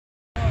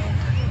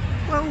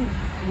Well,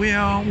 we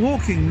are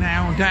walking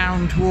now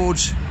down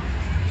towards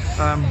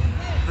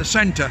the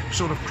centre,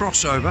 sort of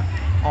crossover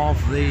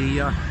of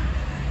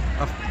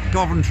of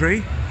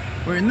Coventry.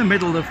 We're in the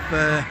middle of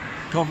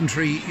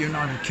Coventry,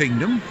 United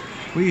Kingdom.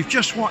 We've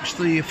just watched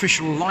the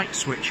official light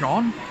switch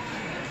on,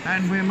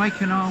 and we're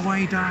making our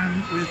way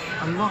down with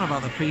a lot of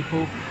other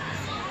people.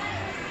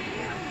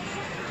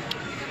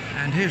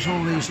 And here's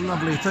all these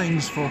lovely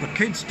things for the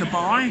kids to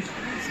buy.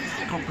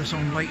 Coppers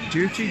on late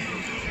duty.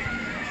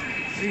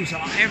 These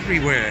are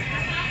everywhere.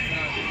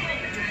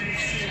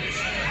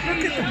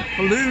 Look at them.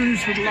 Balloons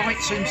with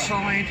lights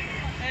inside.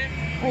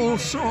 All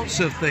sorts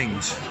of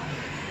things.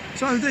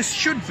 So this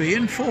should be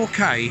in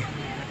 4K.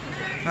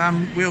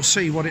 We'll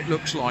see what it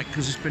looks like,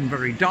 because it's been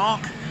very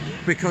dark,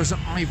 because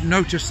I've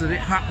noticed that it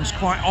happens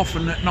quite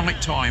often at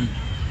night time.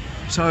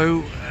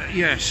 So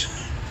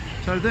yes.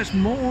 So there's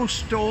more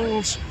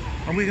stalls.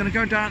 And we're going to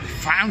go down.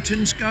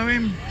 Fountains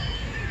going.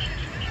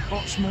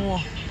 Lots more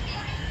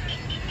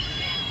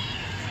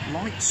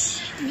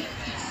lights.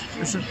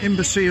 There's an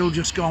imbecile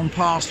just gone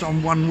past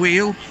on one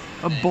wheel.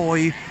 A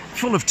boy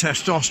full of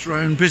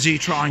testosterone, busy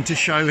trying to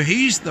show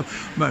he's the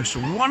most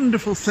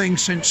wonderful thing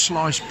since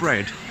sliced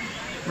bread.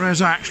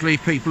 Whereas actually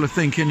people are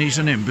thinking he's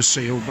an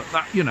imbecile, but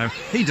that, you know,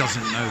 he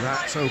doesn't know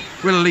that. So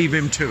we'll leave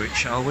him to it,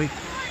 shall we?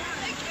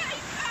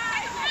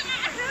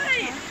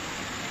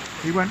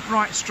 He went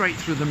right straight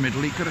through the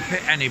middle. He could have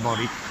hit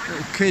anybody,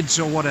 little kids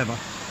or whatever.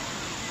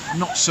 I'm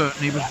not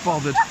certain he was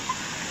bothered.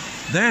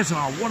 There's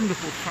our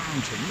wonderful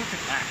fountain. Look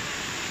at that.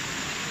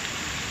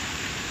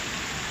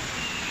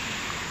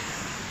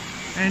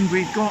 And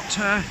we've got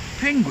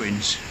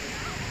penguins.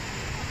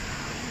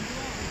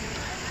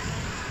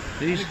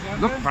 These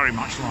look very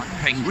much like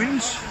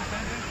penguins.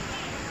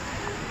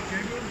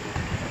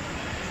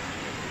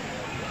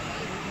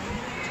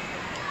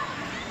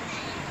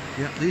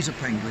 Yeah, these are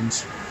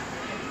penguins.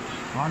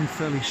 I'm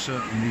fairly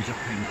certain these are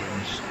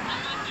penguins.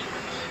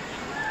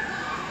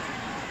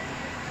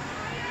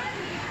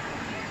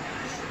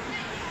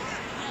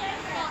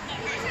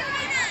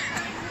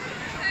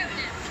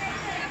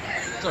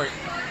 Sorry.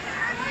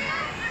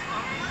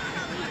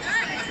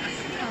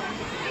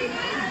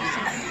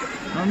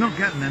 I'm not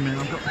getting them in,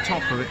 I've got the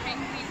top of it.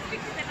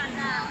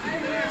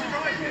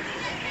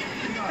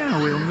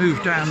 Now we'll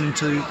move down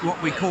into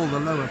what we call the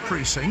lower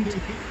precinct.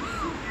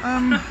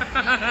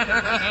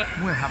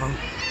 We'll have a...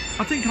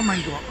 I think I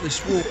may go up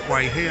this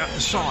walkway here at the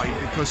side,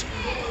 because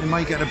we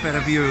may get a better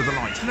view of the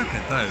lights. Look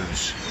at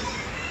those.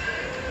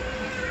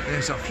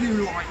 There's a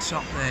few lights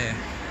up there.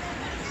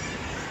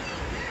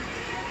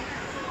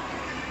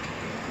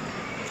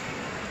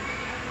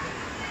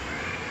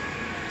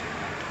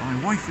 My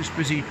wife is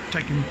busy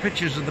taking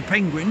pictures of the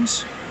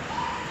penguins,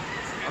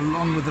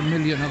 along with a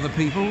million other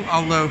people,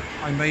 although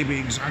I may be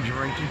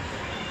exaggerating.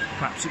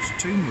 Perhaps it's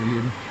 2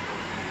 million.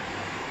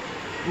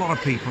 A lot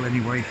of people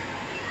anyway.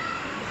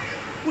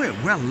 We're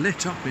well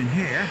lit up in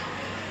here.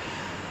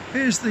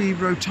 Here's the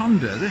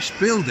rotunda. This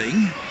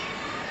building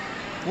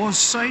was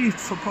saved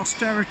for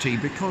posterity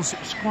because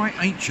it's quite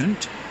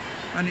ancient,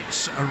 and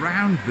it's a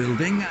round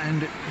building,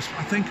 and it was,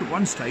 I think at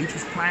one stage,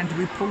 was planned to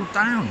be pulled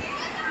down.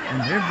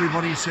 And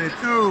everybody said,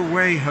 "No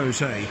way,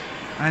 Jose."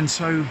 And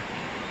so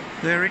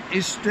there it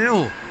is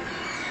still.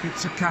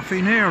 It's a Cafe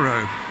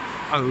Nero.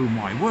 Oh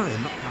my word,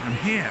 look down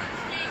here.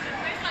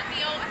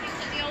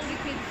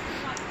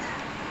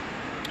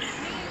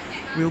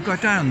 We'll go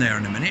down there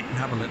in a minute and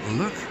have a little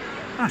look.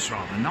 That's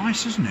rather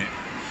nice, isn't it?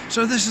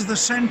 So this is the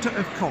centre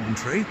of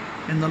Coventry,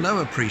 in the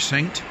lower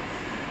precinct,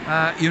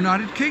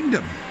 United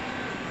Kingdom.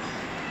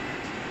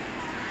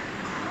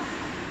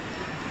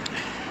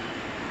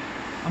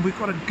 And we've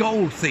got a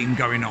gold theme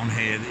going on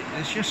here.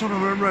 It's just sort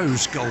of a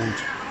rose gold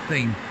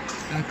theme.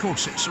 And of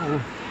course it's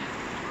all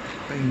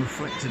being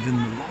reflected in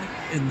the light,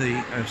 in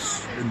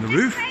the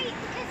roof.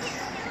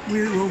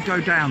 We will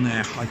go down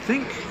there, I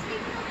think.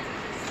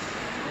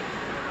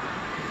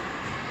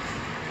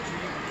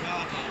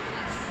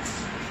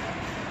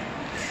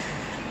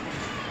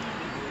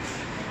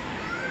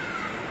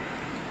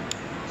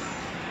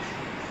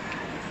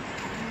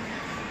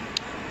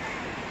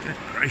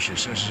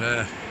 Gracious,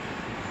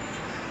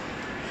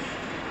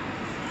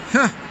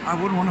 I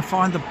wouldn't want to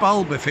find the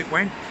bulb if it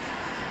went.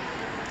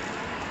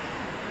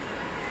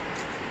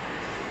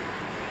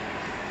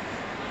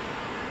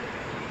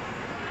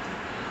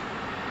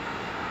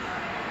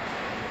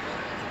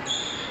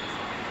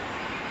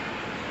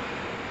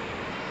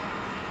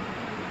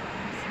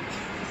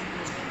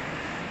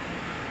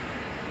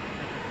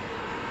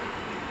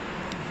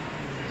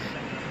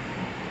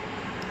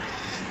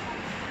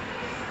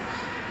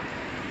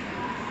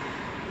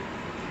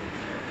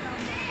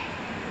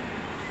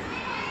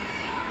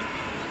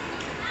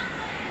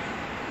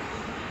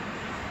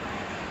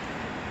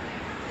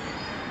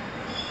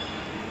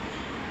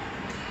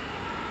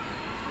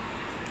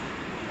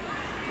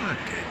 Look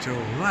at all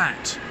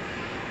that.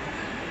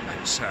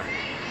 That's a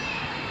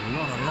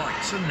lot of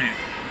lights, isn't it?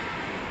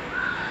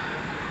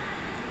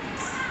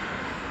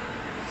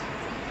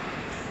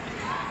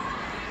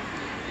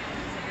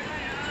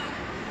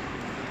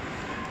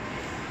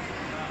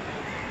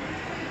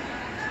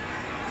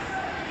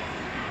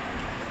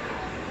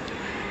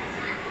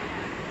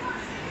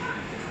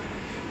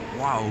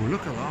 Wow,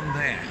 look along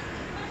there.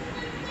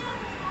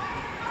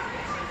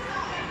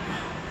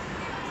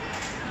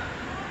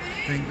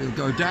 I think we'll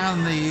go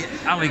down the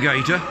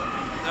alligator,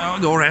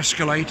 or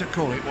escalator,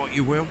 call it what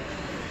you will.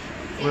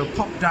 We'll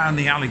pop down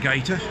the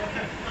alligator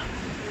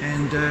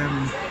and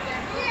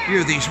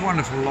view these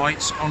wonderful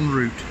lights en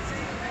route.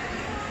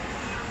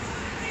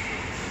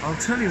 I'll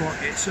tell you what,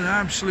 it's an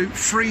absolute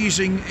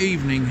freezing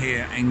evening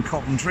here in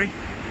Coventry.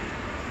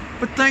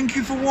 But thank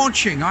you for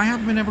watching. I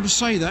haven't been able to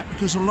say that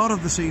because a lot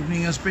of this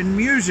evening has been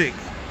music.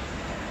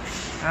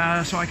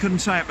 So I couldn't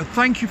say it, but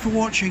thank you for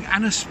watching,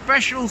 and a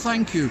special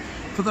thank you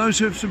for those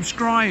who have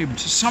subscribed,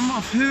 some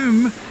of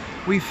whom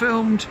I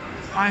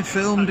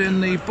filmed in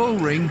the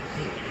Bullring,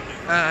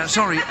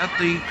 at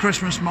the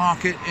Christmas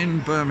market in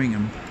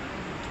Birmingham.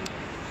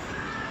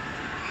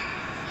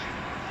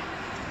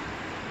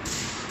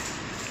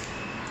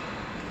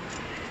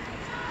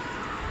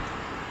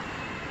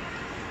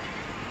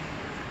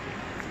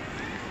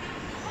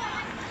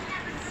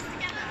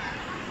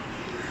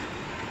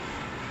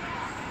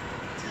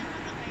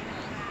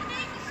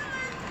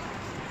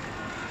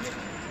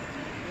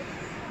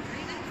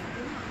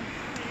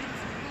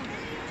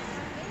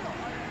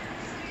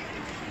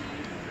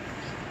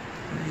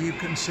 You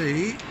can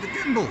see the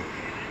gimbal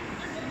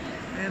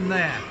in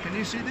there. Can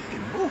you see the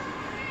gimbal?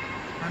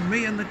 And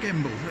me and the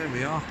gimbal. There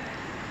we are.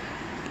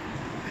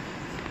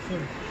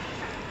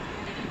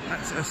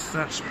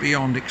 That's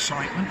beyond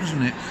excitement,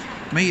 isn't it?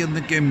 Me and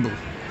the gimbal.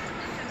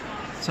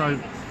 So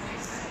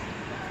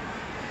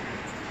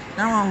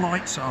now our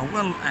lights are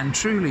well and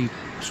truly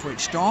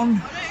switched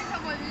on.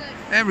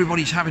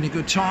 Everybody's having a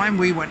good time.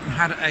 We went and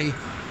had a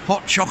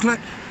hot chocolate,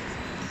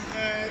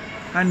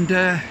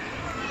 and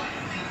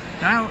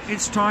now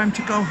it's time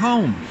to go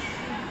home.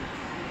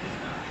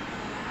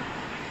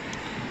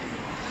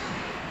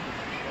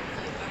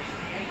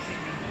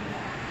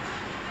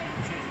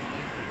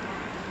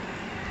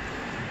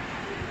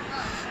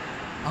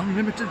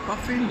 Unlimited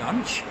buffet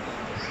lunch.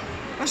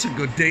 That's a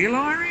good deal,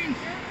 Irene.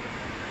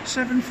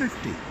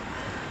 $7.50.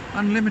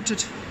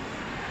 Unlimited.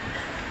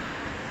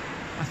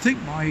 I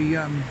think my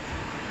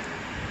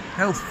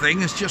health thing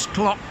has just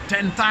clocked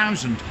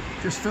 10,000.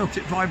 Just felt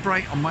it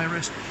vibrate on my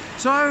wrist.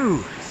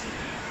 So,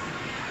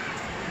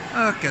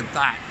 look at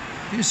that.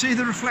 You see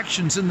the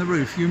reflections in the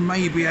roof? You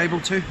may be able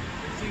to.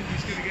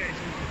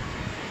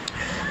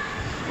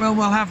 Well,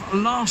 we'll have a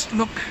last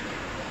look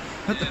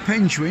at the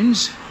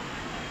penguins.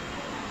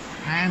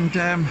 And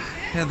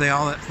here they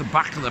are. That's the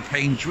back of the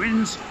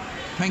penguins.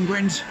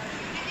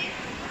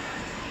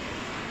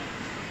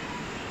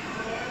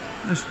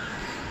 There's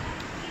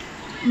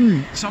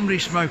somebody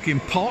smoking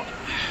pot.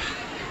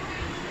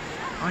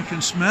 I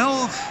can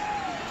smell.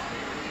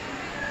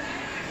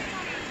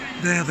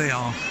 There they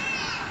are.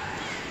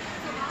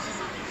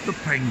 The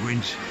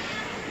penguins.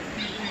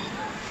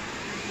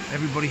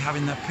 Everybody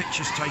having their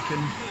pictures taken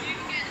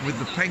with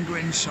the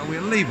penguins, so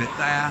we'll leave it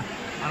there,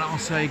 and I'll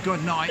say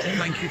good night,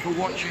 thank you for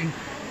watching,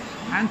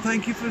 and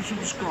thank you for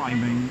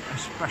subscribing. A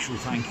special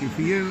thank you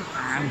for you,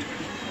 and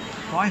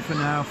bye for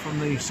now from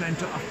the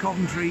centre of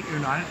Coventry,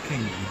 United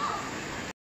Kingdom.